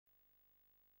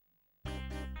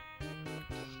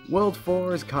World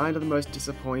 4 is kind of the most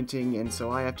disappointing, and so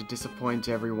I have to disappoint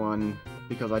everyone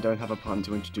because I don't have a pun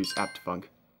to introduce AptFunk.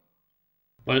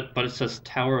 But it says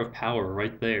Tower of Power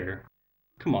right there.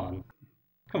 Come on.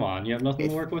 Come on, you have nothing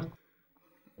to work with?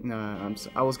 No,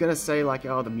 I was gonna say, like,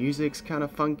 oh, the music's kind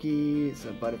of funky,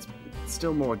 but it's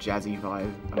still more jazzy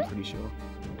vibe, I'm pretty sure.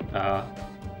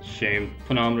 Shame.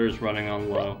 Phonometer's running on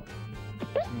low.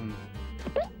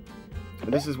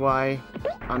 But this is why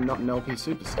I'm not an LP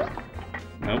superstar.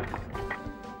 Nope.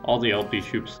 All the LP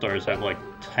superstars have like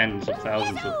tens of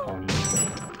thousands of puns.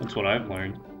 That's what I've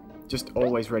learned. Just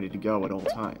always ready to go at all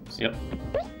times. Yep.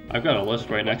 I've got a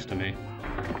list right next to me.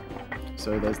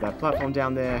 So there's that platform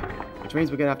down there, which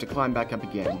means we're gonna have to climb back up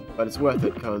again. But it's worth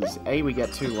it, because A, we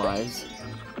get 2 lives,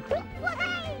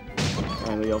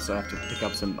 and we also have to pick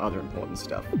up some other important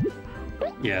stuff.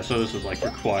 Yeah, so this is like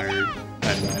required,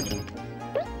 I'd imagine.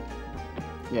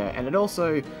 Yeah, and it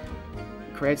also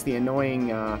creates the annoying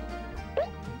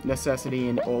necessity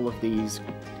in all of these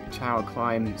tower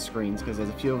climb screens, because there's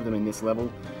a few of them in this level,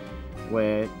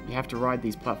 where you have to ride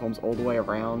these platforms all the way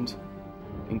around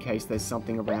in case there's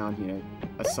something around, you know,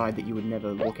 a side that you would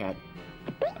never look at.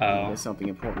 Oh. There's something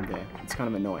important there. It's kind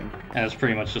of annoying. And it's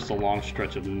pretty much just a long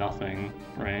stretch of nothing,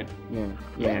 right?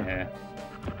 Yeah.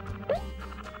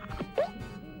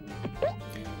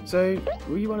 So,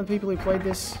 were you one of the people who played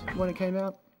this when it came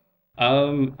out?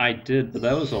 I did, but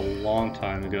that was a long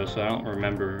time ago, so I don't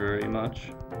remember very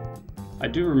much. I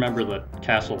do remember the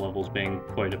castle levels being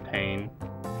quite a pain.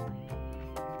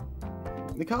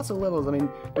 The castle levels, I mean,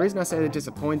 the reason I say they're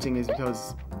disappointing is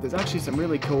because there's actually some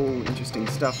really cool, interesting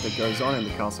stuff that goes on in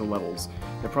the castle levels.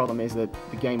 The problem is that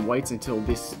the game waits until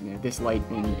this late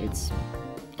in its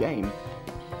game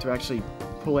to actually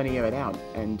pull any of it out,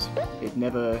 and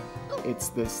it's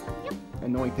this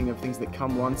annoying thing of things that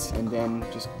come once and then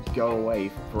just go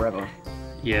away forever.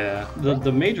 Yeah,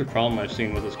 the major problem I've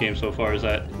seen with this game so far is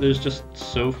that there's just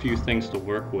so few things to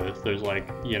work with. There's like,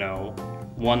 you know,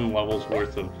 1 level's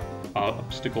worth of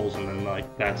obstacles, and then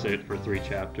like that's it for 3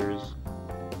 chapters.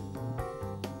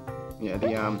 Yeah,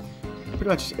 pretty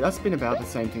much that's been about the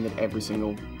same thing that every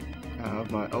single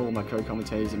all of my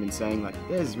co-commentators have been saying. Like,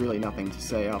 there's really nothing to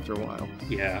say after a while.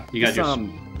 Yeah, you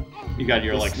got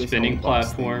your like spinning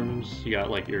platforms. You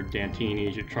got like your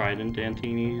Dantinis, your Trident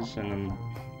Dantinis, and then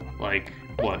like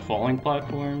what, falling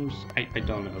platforms? I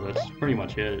don't know. That's pretty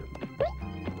much it.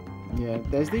 Yeah,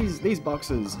 there's these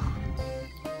boxes.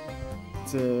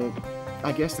 It's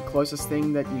I guess the closest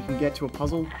thing that you can get to a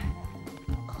puzzle.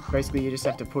 Basically, you just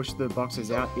have to push the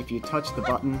boxes out. If you touch the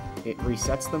button, it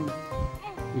resets them.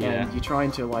 Yeah. And you're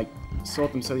trying to like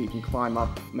sort them so that you can climb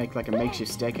up, make like a makeshift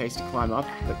staircase to climb up,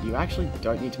 but you actually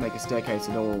don't need to make a staircase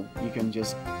at all. You can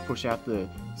just push out the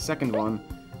second one,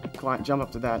 jump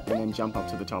up to that, and then jump up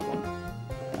to the top one.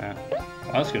 Yeah.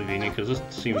 Well, that's convenient, because this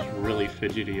seems really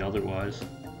fidgety otherwise.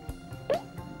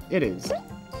 It is.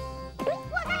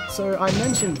 So I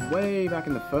mentioned way back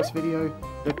in the first video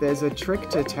that there's a trick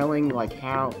to telling like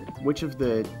which of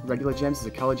the regular gems is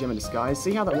a color gem in disguise.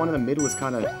 See how that one in the middle is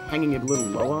kind of hanging a little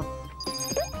lower?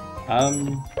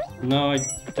 No, I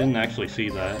didn't actually see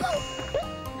that.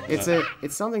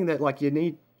 It's something that like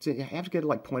you have to get it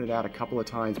like pointed out a couple of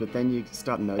times, but then you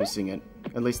start noticing it.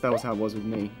 At least that was how it was with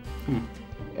me.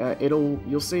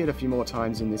 You'll see it a few more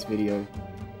times in this video.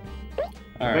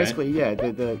 Basically, yeah,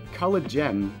 the colored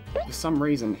gem, for some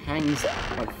reason,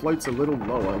 floats a little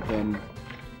lower than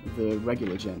the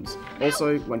regular gems.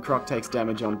 Also, when Croc takes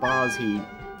damage on bars, he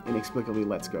inexplicably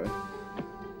lets go.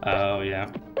 Oh,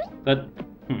 yeah.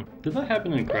 Did that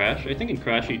happen in Crash? I think in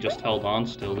Crash he just held on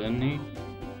still, didn't he?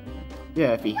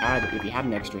 Yeah, if he had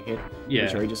an extra hit, yeah.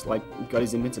 Sure, he just like got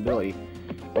his invincibility.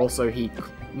 Also, he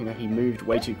moved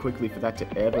way too quickly for that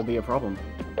to ever be a problem.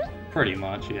 Pretty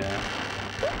much, yeah.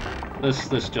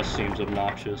 This just seems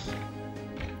obnoxious.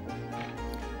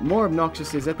 More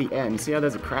obnoxious is at the end. See how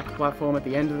there's a cracked platform at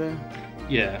the end of there?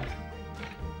 Yeah.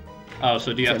 Oh,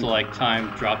 so do you have to like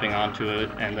time dropping onto it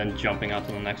and then jumping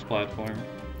onto the next platform?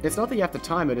 It's not that you have to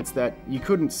time it, it's that you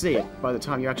couldn't see it by the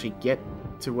time you actually get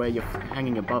to where you're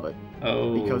hanging above it.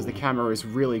 Oh. Because the camera is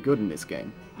really good in this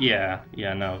game. Yeah,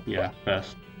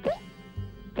 best.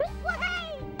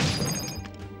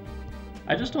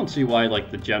 I just don't see why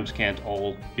like the gems can't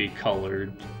all be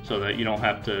colored, so that you don't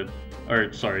have to,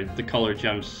 or sorry, the colored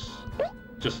gems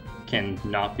just can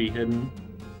not be hidden.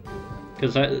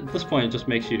 Because at this point it just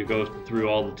makes you to go through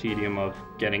all the tedium of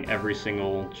getting every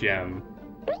single gem.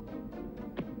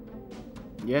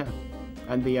 Yeah,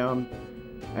 and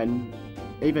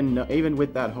even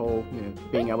with that whole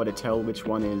being able to tell which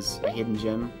one is a hidden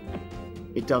gem,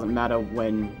 it doesn't matter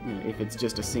when, if it's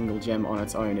just a single gem on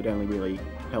its own, it only really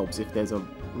helps if there's a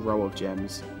row of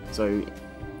gems. So,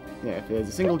 yeah, if there's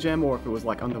a single gem or if it was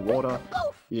like underwater,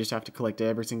 you just have to collect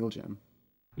every single gem.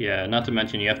 Yeah, not to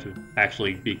mention you have to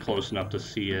actually be close enough to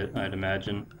see it, I'd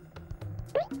imagine.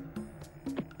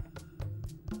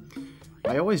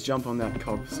 I always jump on that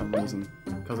cog for some reason,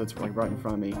 because it's like right in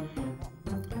front of me.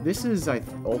 This is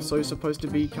also supposed to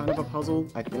be kind of a puzzle,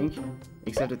 I think,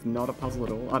 except it's not a puzzle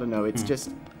at all. I don't know, it's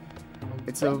just...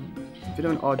 It's a bit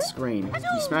of an odd screen.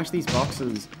 You smash these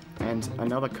boxes, and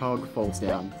another cog falls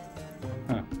down.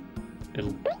 Huh. It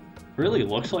really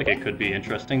looks like it could be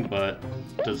interesting, but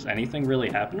does anything really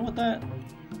happen with that?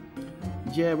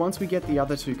 Yeah, once we get the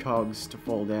other two cogs to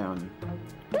fall down,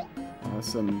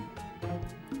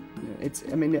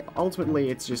 I mean, ultimately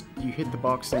it's just you hit the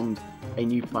box and a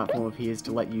new platform appears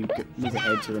to let you move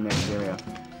ahead to the next area.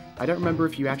 I don't remember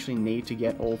if you actually need to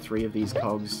get all three of these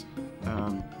cogs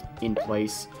in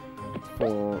place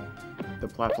for the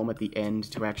platform at the end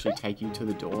to actually take you to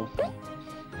the door.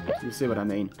 You'll see what I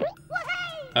mean.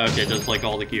 Okay, does like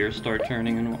all the gears start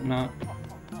turning and whatnot?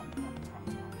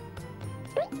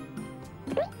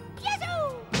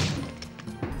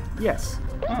 Yes.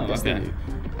 Oh, yes, okay. they do.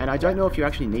 And I don't know if you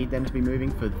actually need them to be moving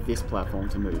for this platform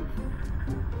to move.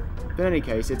 But in any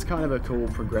case, it's kind of a cool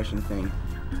progression thing,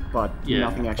 but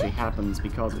nothing actually happens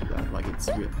because of that. Like, it's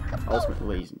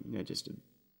ultimately, just a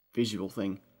visual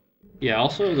thing. Yeah,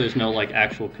 also there's no like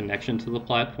actual connection to the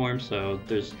platform, so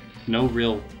there's no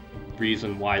real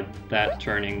reason why that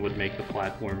turning would make the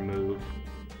platform move.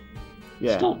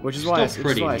 Yeah, which is why I said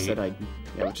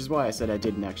I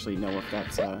didn't actually know if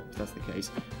that's the case.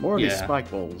 More of these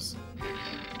spike balls.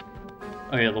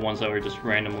 Oh yeah, the ones that were just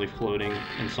randomly floating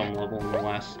in some level in the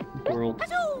last world.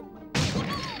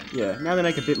 Yeah, now they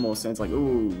make a bit more sense, like,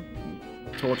 ooh,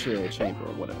 torture chamber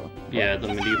or whatever. Yeah, the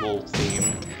medieval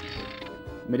theme.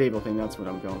 Medieval thing, that's what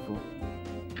I'm going for.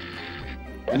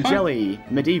 And jelly,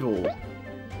 medieval.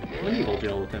 Medieval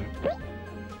gelatin.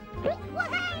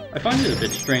 I find it a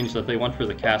bit strange that they went for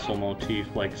the castle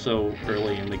motif like so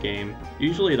early in the game.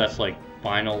 Usually that's like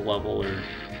final level or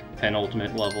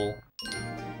penultimate level.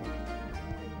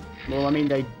 Well, I mean,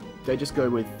 they just go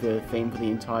with the theme for the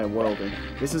entire world, and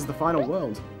this is the final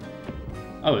world.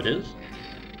 Oh, it is?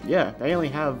 Yeah, they only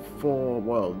have 4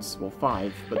 worlds. Well,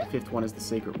 5, but the 5th one is the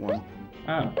secret one.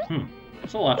 Oh,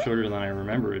 It's a lot shorter than I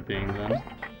remember it being then.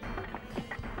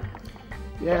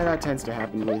 Yeah, that tends to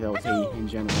happen with LP in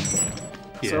general.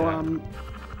 Yeah. So,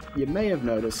 you may have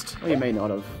noticed, or you may not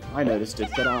have, I noticed it,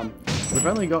 but, we've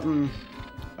only gotten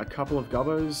a couple of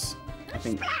gobbos. I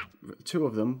think 2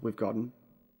 of them we've gotten.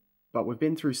 But we've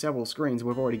been through several screens,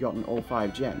 we've already gotten all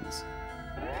 5 gems.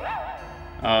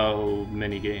 Oh,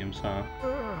 mini-games, huh?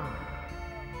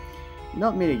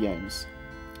 Not mini-games.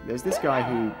 There's this guy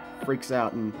who freaks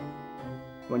out, and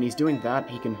when he's doing that,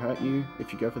 he can hurt you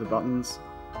if you go for the buttons.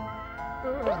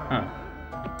 Huh.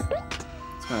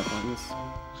 It's kind of pointless.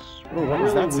 Oh, what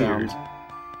was that sound?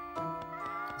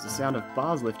 It's the sound of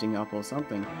bars lifting up or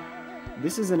something.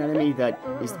 This is an enemy that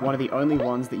is one of the only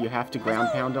ones that you have to ground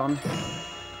pound on,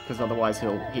 because otherwise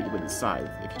he'll hit you with his scythe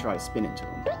if you try to spin into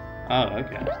him. Oh,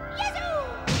 okay.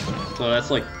 So that's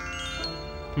like...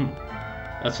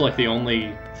 That's like the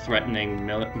only threatening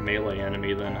melee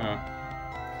enemy then, huh?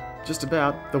 Just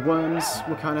about. The worms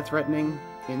were kind of threatening,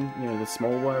 in the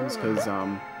small worms,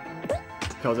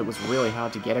 because it was really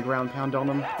hard to get a ground pound on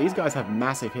them. These guys have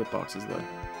massive hitboxes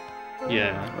though.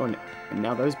 Yeah. Oh, and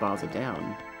now those bars are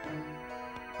down.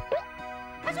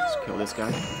 Let's kill this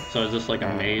guy. So is this like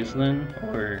a maze then?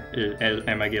 Or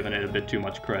am I giving it a bit too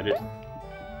much credit?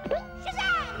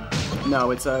 No,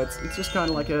 it's just kind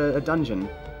of like a dungeon.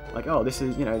 Like, oh, this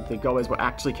is, the goers were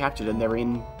actually captured and they're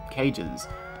in cages.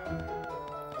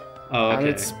 Oh,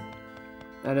 okay.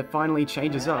 And it finally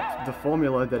changes up the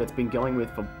formula that it's been going with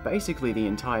for basically the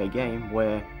entire game,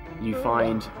 where you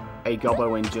find a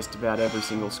gobbo in just about every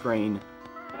single screen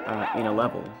in a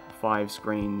level. 5 or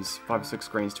 6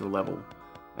 screens to a level.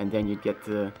 And then you get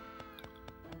the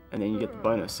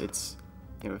bonus. It's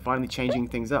finally changing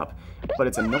things up. But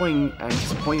it's annoying and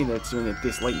disappointing that it's doing it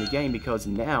this late in the game, because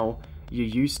now you're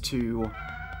used to,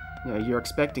 you're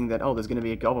expecting that, oh, there's going to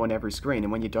be a gobbo in every screen,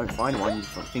 and when you don't find one, you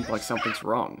think like something's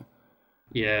wrong.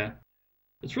 Yeah.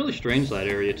 It's really strange, that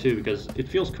area too, because it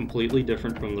feels completely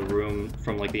different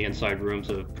from like the inside rooms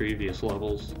of previous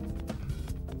levels.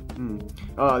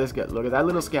 Oh, this guy, look at that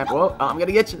little scamp. Oh, I'm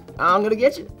gonna get you. I'm gonna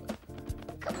get you.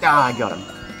 Ah, I got him.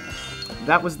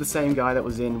 That was the same guy that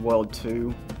was in World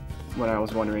 2, when I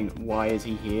was wondering, why is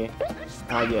he here?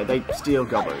 Yeah, they steal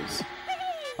gobbos.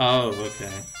 Oh,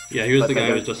 okay. Yeah, he was But the they guy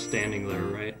who was don't- just standing there,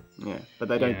 right? Yeah, but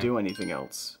they don't Yeah. do anything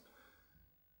else.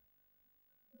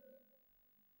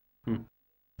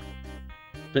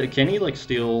 Can he, like,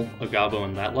 steal a Gabo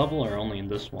in that level, or only in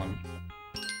this one?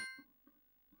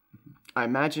 I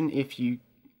imagine if you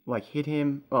like hit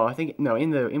him. Well, I think no.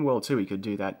 In World 2 he could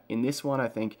do that. In this one, I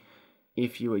think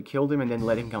if you had killed him and then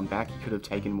let him come back, he could have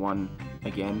taken one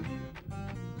again.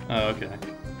 Oh, okay.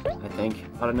 I think.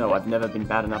 I don't know. I've never been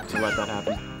bad enough to let that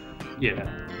happen. Yeah.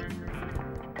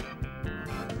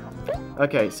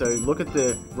 Okay, so look at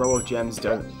the row of gems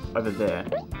over there.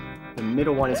 The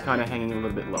middle one is kind of hanging a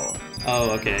little bit lower.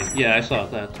 Oh, okay. Yeah, I saw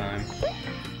it that time.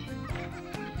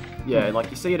 Yeah, like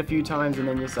you see it a few times and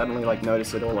then you suddenly like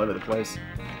notice it all over the place.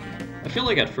 I feel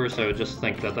like at first I would just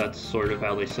think that that's sort of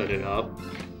how they set it up,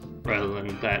 rather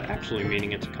than that actually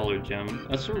meaning it's a colored gem.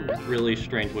 That's a really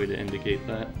strange way to indicate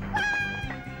that.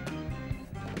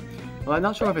 Well, I'm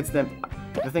not sure if it's them.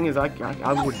 The thing is,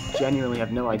 I would genuinely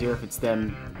have no idea if it's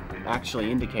them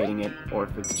actually indicating it, or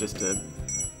if it's just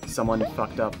someone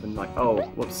fucked up and like, oh,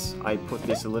 whoops, I put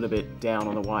this a little bit down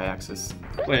on the y-axis.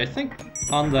 Wait, I think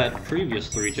on that previous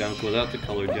 3 gems without the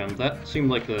colored gem, that seemed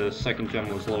like the second gem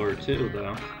was lower too,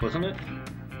 though, wasn't it?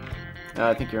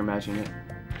 I think you're imagining it.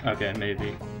 Okay,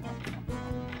 maybe.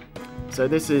 So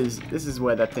this is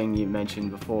where that thing you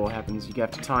mentioned before happens. You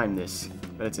have to time this,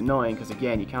 but it's annoying because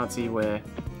again you can't see where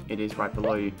it is right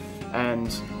below you, and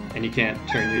you can't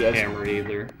turn your camera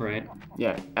either, right?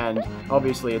 Yeah, and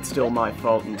obviously it's still my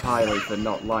fault entirely for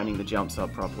not lining the jumps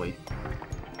up properly.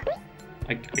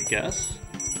 I guess.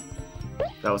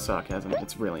 That was sarcasm.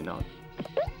 It's really not.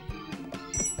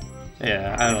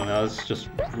 Yeah, I don't know. It's just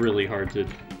really hard to.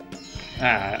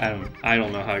 I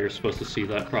don't know how you're supposed to see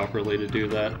that properly to do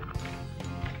that.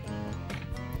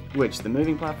 Which, the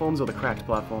moving platforms or the cracked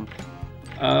platform?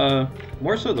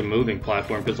 More so the moving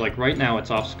platform, because like right now it's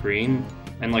off screen,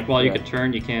 and like while you could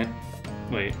turn, you can't.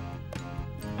 Wait.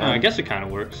 I guess it kind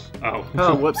of works. Oh.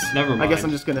 Oh, whoops. Never mind. I guess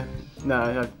I'm just gonna.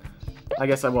 No, I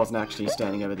guess I wasn't actually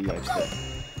standing over the edge there.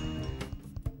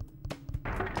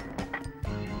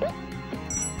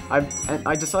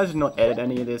 I decided to not edit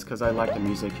any of this because I like the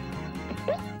music.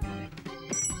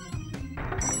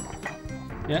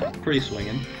 Yeah, pretty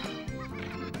swinging.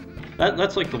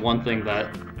 That's like the one thing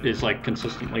that is like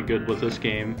consistently good with this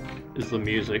game is the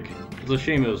music. It's a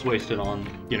shame it was wasted on,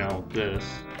 you know, this.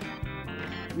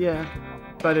 Yeah,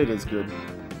 but it is good.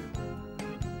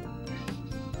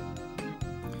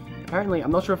 Apparently,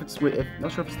 I'm not sure if it's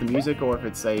not sure if it's the music or if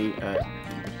it's a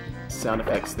sound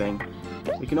effects thing.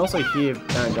 We can also hear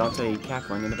Dante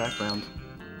cackling in the background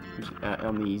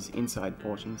on these inside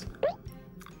portions.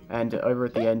 And over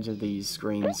at the edge of these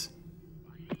screens,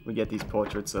 we get these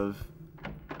portraits of...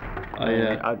 Oh,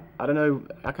 yeah. I don't know,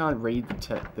 I can't read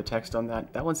the text on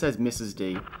that. That one says Mrs.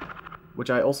 D, which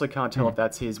I also can't tell if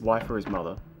that's his wife or his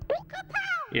mother.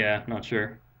 Yeah, not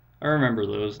sure. I remember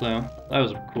those, though. That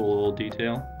was a cool little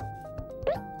detail.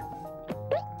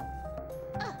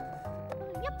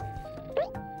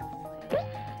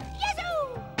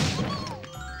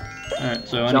 Alright,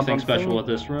 so anything special with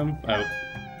this room? Oh.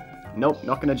 Nope,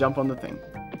 not gonna jump on the thing.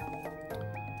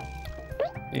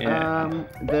 Yeah.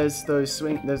 There's those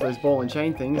ball and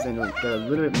chain things, and they're a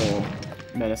little bit more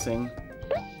menacing.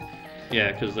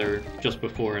 Yeah, because they're just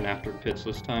before and after pits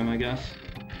this time, I guess.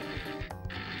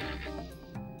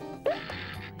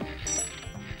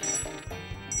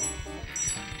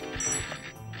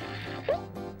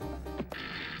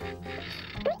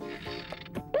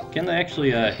 Can they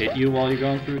actually hit you while you're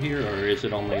going through here, or is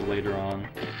it only later on?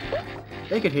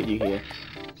 They could hit you here.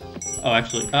 Oh,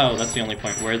 actually, oh, that's the only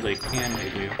point where they can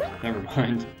hit you. Never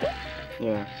mind.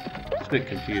 Yeah. It's a bit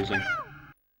confusing.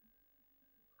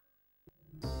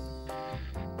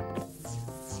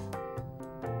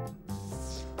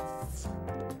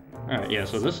 Alright, yeah,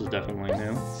 so this is definitely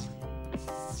new.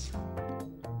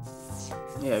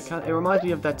 Yeah, it reminds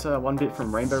me of that one bit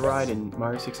from Rainbow Ride in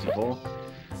Mario 64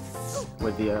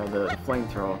 with the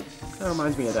flamethrower. Kind of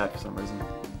reminds me of that for some reason.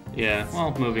 Yeah,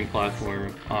 well, moving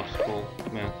platform, obstacle,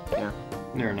 yeah. Yeah.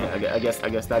 Near enough. Yeah, I guess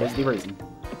that is the reason.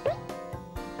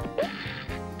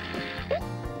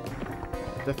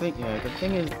 The thing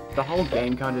is, the whole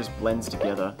game kind of just blends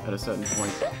together at a certain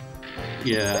point.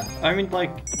 Yeah, I mean,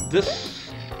 like,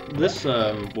 this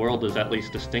world is at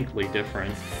least distinctly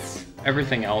different.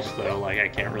 Everything else, though, like, I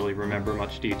can't really remember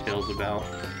much details about.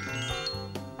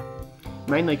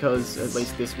 Mainly because, at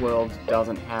least this world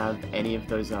doesn't have any of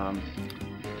those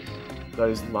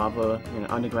lava,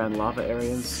 underground lava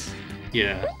areas.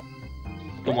 Yeah.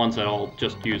 The ones that all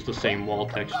just use the same wall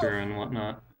texture and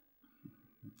whatnot.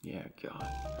 Yeah, God.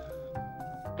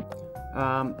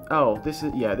 Oh, this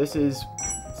is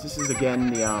This is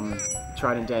again the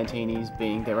Trident Dantinis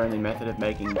being their only method of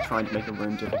trying to make a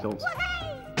room difficult.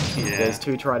 Yeah. There's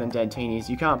 2 Trident Dantinis.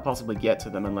 You can't possibly get to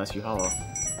them unless you hover.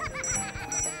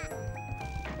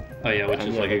 Oh yeah, which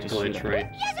is like a glitch, right?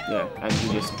 Yeah,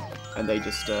 and they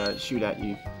just shoot at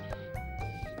you.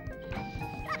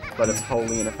 But it's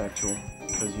wholly ineffectual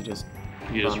because you just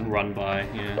run by,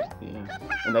 yeah. Yeah,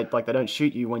 and they don't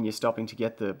shoot you when you're stopping to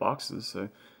get the boxes. So,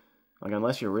 like,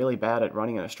 unless you're really bad at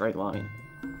running in a straight line.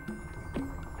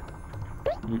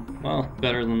 Well,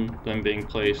 better than them being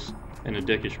placed in a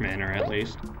dickish manner, at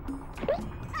least.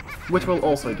 Which we'll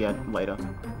also get later.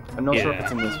 I'm not sure if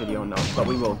it's in this video or not, but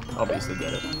we will obviously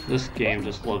get it. This game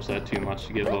just loves that too much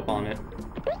to give up on it.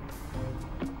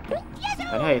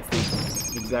 And hey,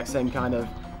 it's the exact same kind of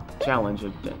challenge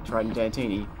of Trident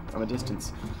Dantini from a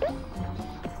distance.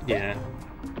 Yeah.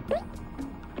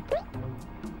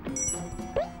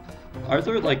 Are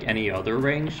there, like, any other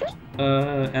ranged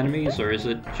enemies, or is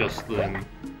it just them?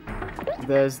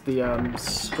 There's the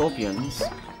scorpions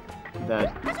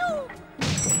that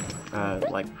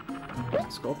like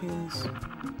scorpions.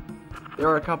 There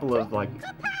are a couple of like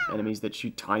enemies that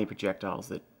shoot tiny projectiles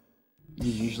that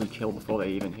you usually kill before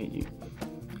they even hit you.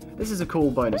 This is a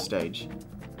cool bonus stage.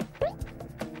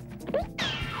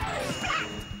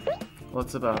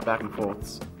 Lots of back and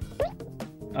forths.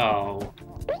 Oh.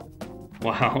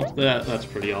 Wow, that's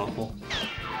pretty awful.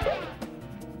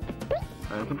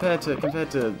 Compared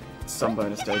to some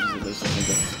bonus stages, at least I think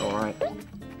it's alright.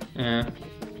 Yeah.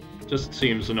 Just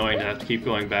seems annoying to have to keep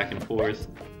going back and forth.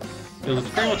 It's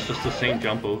pretty much just the same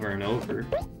jump over and over.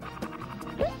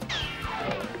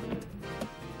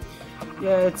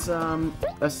 Yeah, it's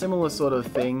a similar sort of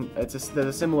thing. There's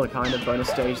a similar kind of bonus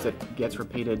stage that gets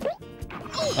repeated later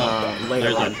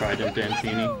there's on. There's a Trident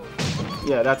Dantini.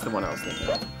 Yeah, that's the one I was thinking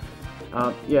of.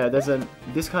 Yeah, this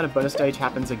kind of bonus stage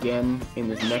happens again in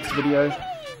this next video,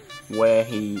 where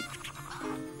the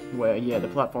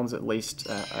platforms at least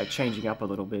are changing up a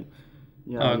little bit.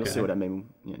 You know, You'll see what I mean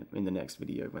in the next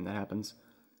video when that happens.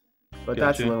 But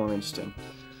that's a little interesting.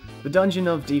 The Dungeon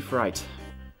of Defright.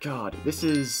 God, this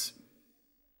is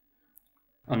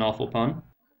an awful pun.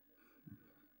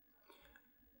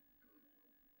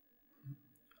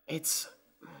 It's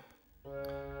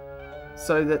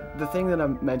so the thing that I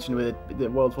mentioned with it, the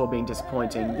World 4 being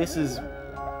disappointing. This is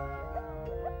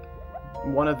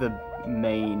one of the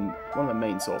main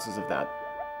sources of that.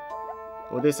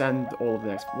 Well, this and all of the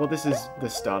next. Well, this is the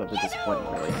start of the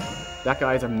disappointment, really. That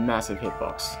guy is a massive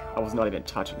hitbox. I was not even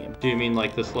touching him. Do you mean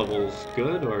like this level's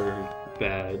good or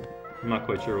bad? I'm not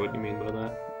quite sure what you mean by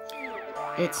that.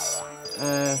 It's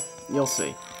you'll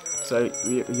see. So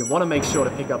you want to make sure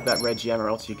to pick up that red gem, or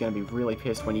else you're going to be really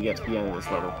pissed when you get to the end of this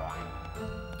level.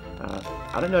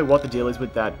 I don't know what the deal is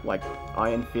with that like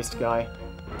Iron Fist guy.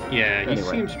 Yeah, he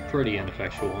seems pretty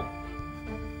ineffectual.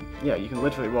 Yeah, you can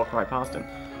literally walk right past him.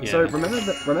 Yeah. So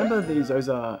remember those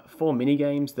 4 mini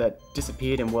games that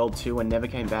disappeared in World 2 and never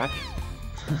came back?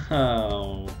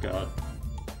 Oh god.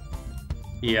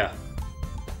 Yeah.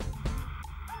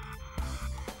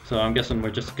 So I'm guessing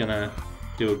we're just gonna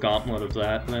do a gauntlet of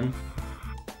that then.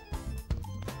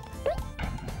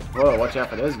 Whoa, watch out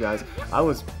for those guys. I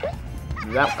was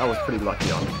pretty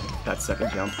lucky on that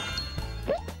second jump.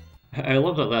 I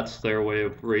love that that's their way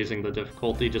of raising the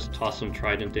difficulty, just toss some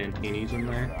Trident Dantinis in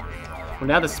there. Well,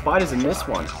 now the spider's in this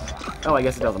one. Oh, I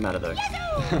guess it doesn't matter though.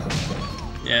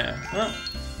 Yeah. Well.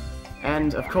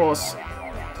 And of course,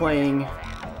 playing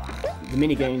the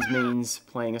minigames means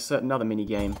playing a certain other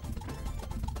minigame.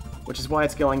 Which is why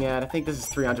it's going at, I think this is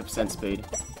 300% speed.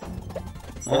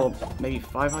 Or maybe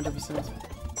 500%?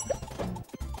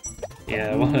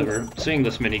 Yeah, whatever. Seeing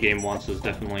this minigame once is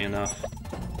definitely enough.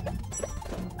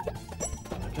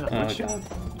 Oh god.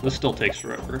 This still takes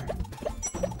forever.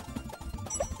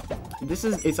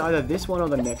 It's either this one or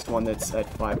the next one that's at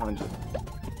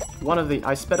 500.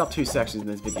 I sped up 2 sections in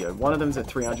this video. One of them's at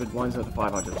 300, one's at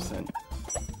 500%.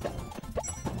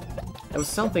 There was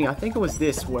something, I think it was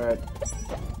this, where it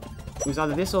was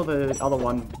either this or the other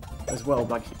one as well.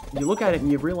 Like, you look at it and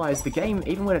you realize the game,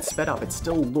 even when it's sped up, it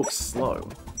still looks slow.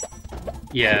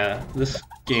 Yeah, this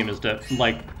game is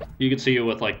like, you can see it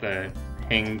with like the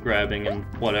hang grabbing and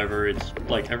whatever. It's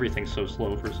like everything's so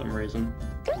slow for some reason.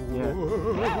 Yeah.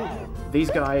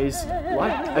 These guys,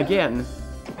 like, again,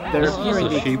 they're appearing. This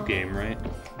is the sheep game, right?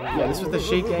 Yeah, this was the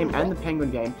sheep game and the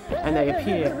penguin game, and they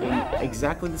appear in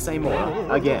exactly the same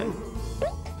order again.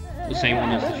 The same one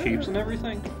as the sheeps and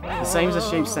everything? The same as the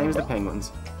sheep, same as the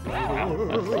penguins. Wow,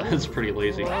 that's pretty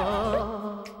lazy.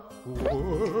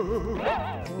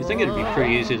 You think it'd be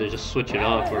pretty easy to just switch it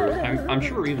up, or I'm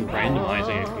sure even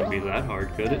randomizing it couldn't be that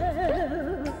hard, could it?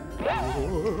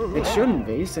 It shouldn't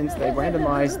be, since they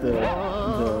randomized the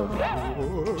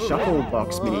shuffle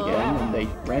box minigame, and they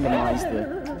randomized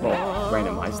the... Well,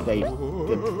 randomized. The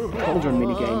cauldron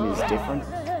minigame is different.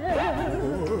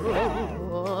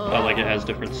 Oh, like it has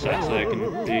different sets that it can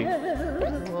be?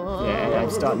 Yeah, I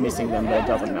start missing them, but it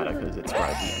doesn't matter because it's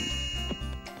right at the end.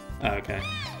 Oh, okay.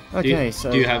 Okay,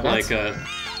 so... Do you have like a...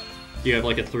 Do you have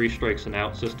like a 3 strikes and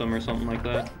out system or something like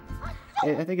that?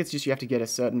 I think it's just you have to get a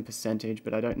certain percentage,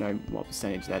 but I don't know what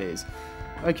percentage that is.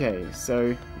 Okay,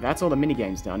 so that's all the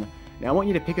minigames done. Now I want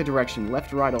you to pick a direction,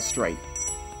 left, right, or straight.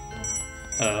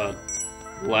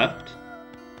 Left?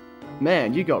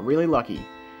 Man, you got really lucky.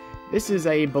 This is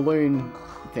a balloon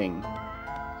thing.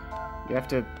 You have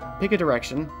to pick a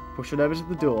direction, push it over to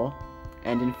the door,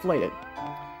 and inflate it.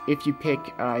 If you pick,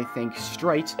 I think,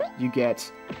 straight, you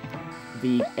get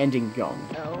the ending gong.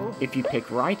 If you pick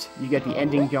right, you get the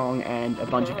ending gong and a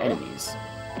bunch of enemies.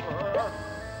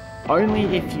 Only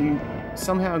if you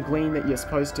somehow glean that you're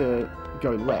supposed to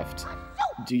go left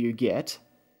do you get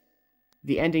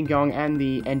the ending gong and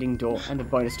the ending door and the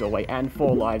bonus doorway and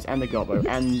 4 lives and the gobbo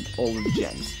and all of the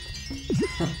gems.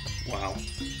 Wow.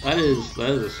 That is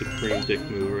a supreme dick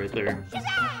move right there.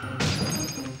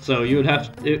 So you would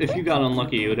have to, if you got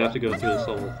unlucky, you would have to go through this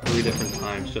level 3 different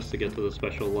times just to get to the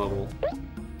special level.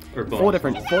 Or bonus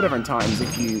 4 different times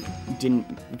if you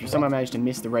somehow managed to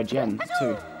miss the red gem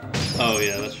too. Oh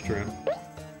yeah, that's true.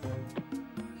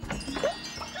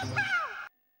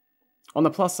 On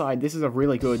the plus side, this is a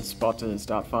really good spot to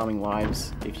start farming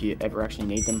lives if you ever actually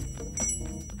need them.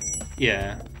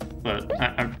 Yeah, but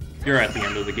you're at the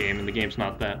end of the game, and the game's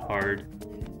not that hard.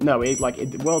 No,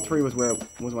 World 3 was when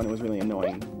it was really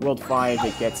annoying. World 5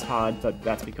 it gets hard, but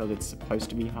that's because it's supposed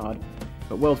to be hard.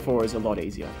 But World 4 is a lot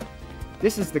easier.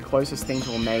 This is the closest thing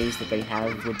to a maze that they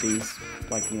have with these,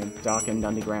 darkened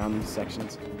underground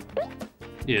sections.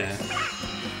 Yeah.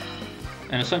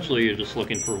 And essentially you're just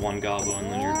looking for one gobbo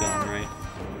and then you're done, right?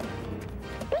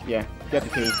 Yeah, get the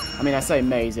key. I mean, I say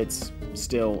maze, it's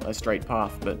still a straight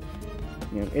path, but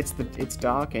it's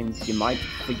dark and you might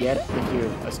forget if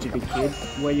you're a stupid kid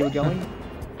where you were going.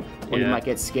 Or you might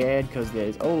get scared because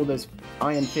there's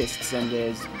iron fists and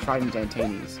there's trident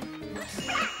antennas.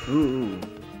 Ooh.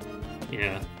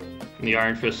 Yeah. And the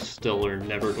iron fists still are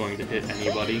never going to hit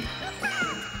anybody.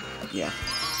 Yeah.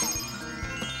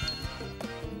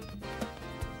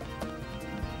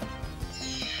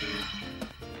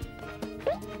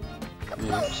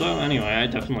 So anyway, I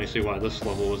definitely see why this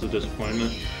level was a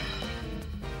disappointment.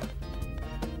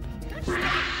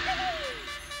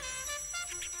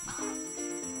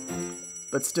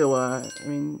 But still, I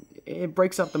mean, it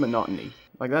breaks up the monotony.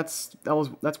 That's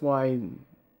why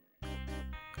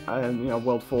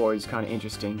World 4 is kind of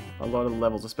interesting. A lot of the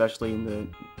levels, especially in the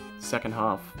second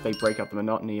half, they break up the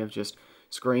monotony of just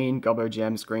screen, gobbo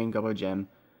gem, screen, gobbo gem.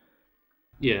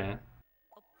 Yeah.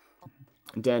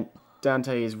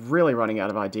 Dante is really running out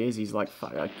of ideas. He's like,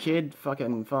 a kid,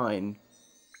 fucking fine.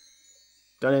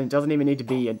 Doesn't even need to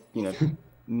be a,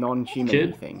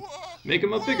 non-human thing. Make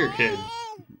him a bigger kid.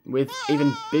 With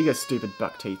even bigger stupid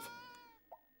buck teeth.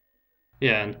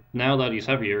 Yeah, and now that he's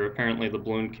heavier, apparently the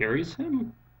balloon carries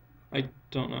him? I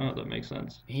don't know how that makes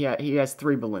sense. He has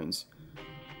 3 balloons.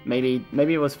 Maybe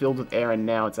it was filled with air and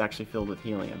now it's actually filled with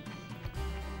helium.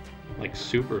 Like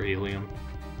super helium.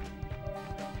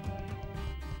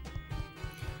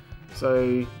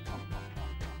 So,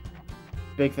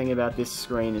 big thing about this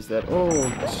screen is that,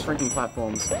 shrinking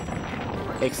platforms.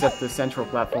 Except the central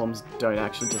platforms don't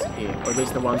actually disappear, or at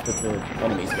least the ones that the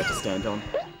enemies get to stand on.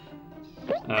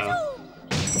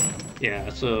 Yeah,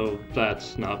 so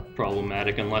that's not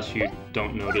problematic unless you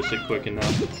don't notice it quick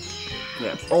enough.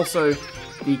 Yeah, also,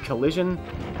 the collision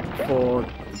for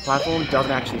the platform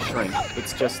doesn't actually shrink,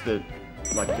 it's just the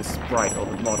sprite or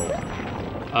the model.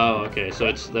 Oh, okay, so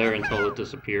it's there until it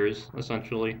disappears,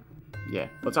 essentially? Yeah,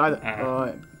 it's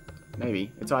either,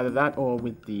 maybe. It's either that or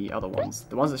with the other ones.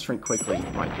 The ones that shrink quickly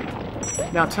might be.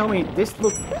 Now tell me, this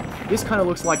kind of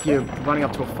looks like you're running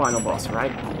up to a final boss,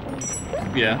 right?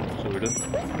 Yeah, sort of.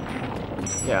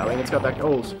 Yeah, I mean, it's got that,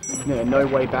 no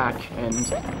way back,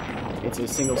 and it's a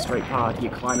single straight path,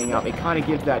 you're climbing up. It kind of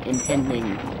gives that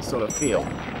impending sort of feel.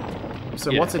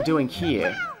 So what's it doing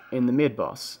here in the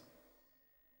mid-boss?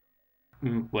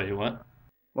 Wait, what?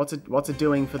 What's it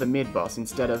doing for the mid-boss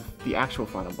instead of the actual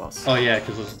final boss? Oh yeah,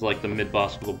 because this is like the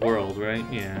mid-boss of the world, right?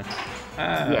 Yeah.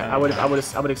 Yeah, I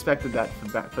would expected that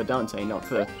for Dante, not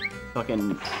for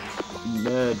fucking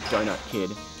nerd donut kid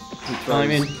who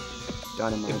throws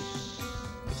dynamite.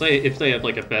 If they had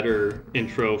like a better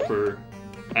intro for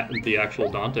the actual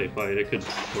Dante fight, it could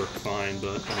work fine.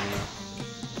 But I don't know.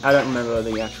 I don't remember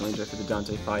the actual intro for the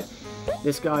Dante fight.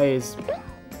 This guy is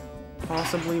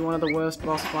possibly one of the worst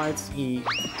boss fights. You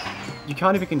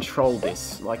can't even control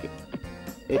this. Like,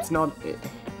 it's not...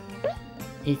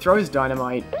 he throws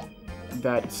dynamite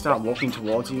that start walking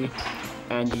towards you,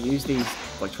 and you use these,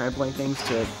 like, trampoline things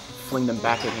to fling them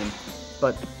back at him.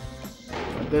 But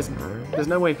there's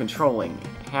no way of controlling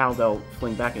how they'll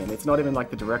fling back at him. It's not even, like,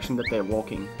 the direction that they're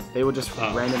walking. They will just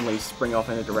randomly spring off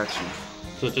in a direction.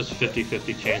 So it's just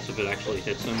 50-50 chance if it actually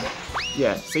hits him?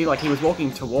 Yeah, see, like, he was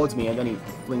walking towards me, and then he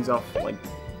flings off, like,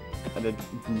 at an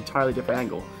entirely different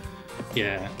angle.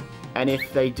 Yeah. And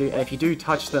if you do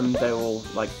touch them, they will,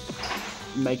 like,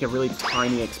 make a really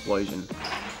tiny explosion.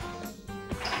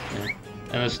 Yeah.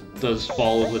 And this does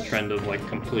follow the trend of, like,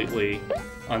 completely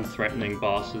unthreatening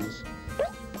bosses.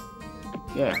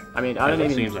 Yeah, I mean, I don't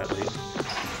even... It seems at least.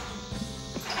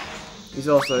 He's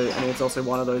also, I mean, it's also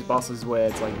one of those bosses where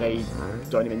it's like they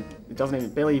don't even, it doesn't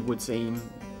even,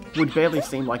 would barely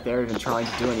seem like they're even trying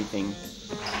to do anything.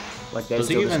 Like they're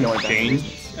still just going back. Does he even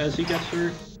change as he gets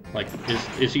hurt? Like,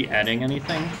 is he adding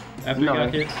anything after he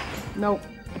got hit? Nope.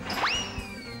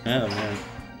 Oh man.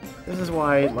 This is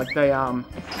why, like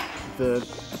the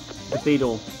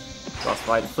Beetle boss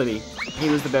fight, Flibby, he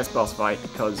was the best boss fight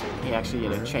because he actually,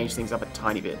 changed things up a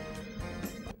tiny bit.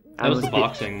 That was the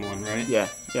boxing one, right? Yeah,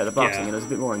 the boxing, and it was a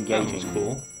bit more engaging. That was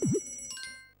cool.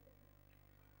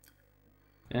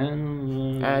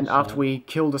 And after we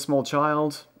killed a small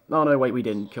child... Oh no, wait, we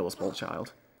didn't kill a small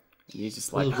child. He's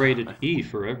just like... This is rated E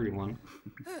for everyone.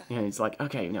 Yeah, he's like,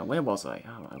 okay, now where was I?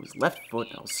 Oh, I was left foot,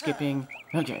 I was skipping...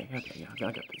 Okay, yeah,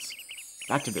 I got this.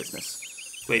 Back to business.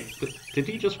 Wait, but did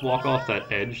he just walk off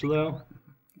that edge, though?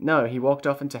 No, he walked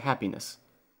off into happiness.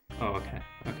 Oh, okay.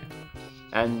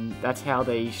 And that's how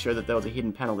they show that there was a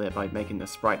hidden panel there, by making the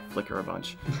sprite flicker a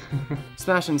bunch.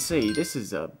 Smash and C, this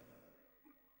is a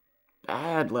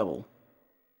bad level.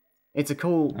 It's a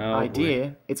cool idea.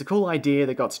 Boy. It's a cool idea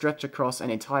that got stretched across an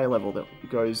entire level that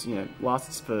goes,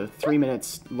 lasts for 3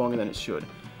 minutes longer than it should.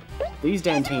 These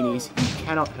Dantinis, you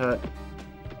cannot hurt.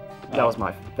 That was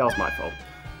my fault.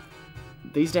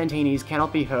 These Dantinis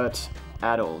cannot be hurt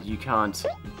at all. You can't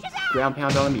ground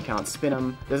pound on them, you can't spin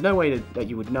them. There's no way that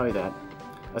you would know that.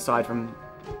 Aside from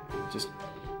just...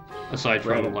 Aside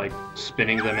from, like,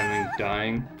 spinning them and then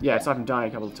dying? Yeah, aside from dying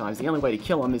a couple of times. The only way to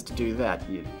kill them is to do that.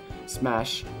 You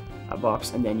smash a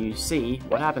box and then you see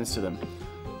what happens to them.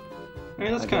 I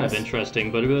mean, that's kind of interesting,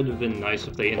 but it would have been nice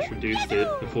if they introduced it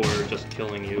before just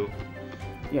killing you.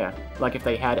 Yeah, like if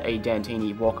they had a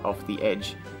Dantini walk off the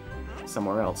edge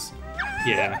somewhere else.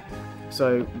 Yeah.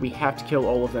 So we have to kill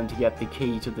all of them to get the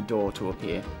key to the door to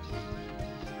appear.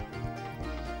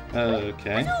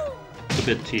 Okay. It's a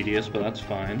bit tedious, but that's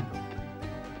fine.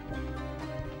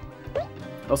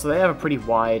 Also, they have a pretty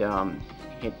wide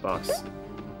hitbox,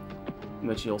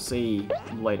 which you'll see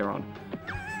later on.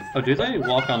 Oh, do they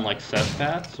walk on, like, set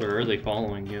paths, or are they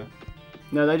following you?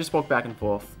 No, they just walk back and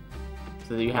forth,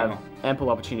 so that you have ample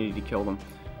opportunity to kill them.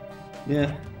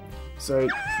 Yeah. So,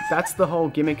 that's the whole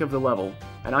gimmick of the level,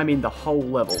 and I mean the whole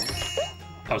level.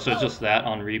 Oh, so it's just that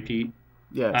on repeat?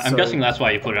 Yeah, I'm guessing that's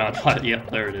why you put it on 5. Yeah,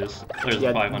 there it is. There's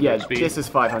the 500 speed. Yeah, this is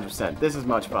 500%. This is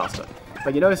much faster.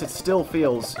 But you notice it still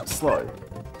feels slow.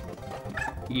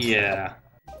 Yeah.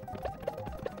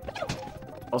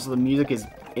 Also, the music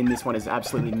in this one is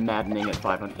absolutely maddening at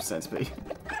 500% speed.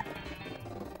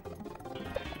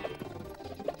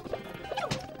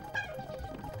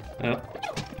 Yep.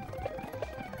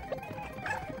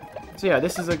 So yeah,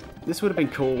 this would have been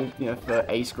cool, for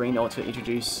a screen or to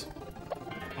introduce,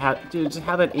 just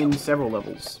have it in several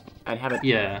levels and have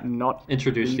it not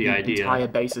introduce the idea. Entire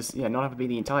basis, not have it be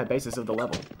the entire basis of the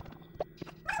level.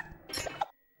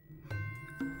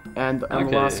 And on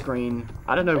the last screen,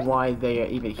 I don't know why they are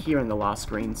even here in the last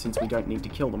screen, since we don't need to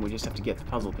kill them, we just have to get the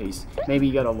puzzle piece. Maybe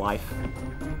you got a life.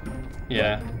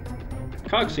 Yeah.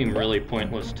 Cogs seem really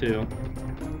pointless, too.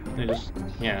 They just,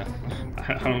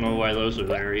 I don't know why those are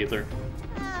there, either.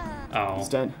 Oh.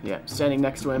 Standing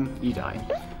next to him, you die.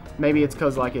 Maybe it's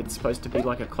because, like, it's supposed to be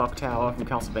like a clock tower from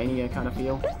Castlevania kind of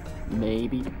feel.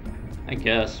 Maybe. I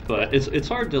guess, but it's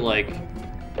hard to, like,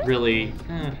 really...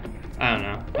 I don't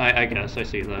know. I guess I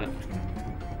see that.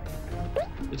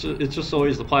 It's just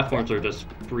always the platforms are just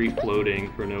free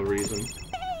floating for no reason.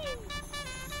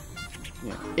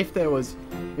 Yeah. If there was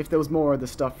more of the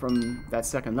stuff from that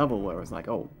second level where it was like,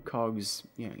 oh, cogs,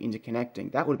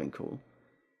 interconnecting, that would have been cool.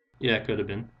 Yeah, it could have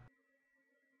been.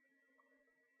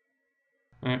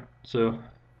 Alright, so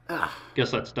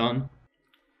guess that's done.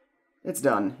 It's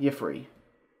done. You're free.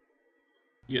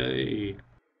 Yay.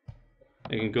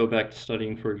 I can go back to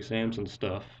studying for exams and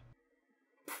stuff.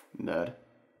 Nerd.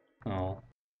 Oh.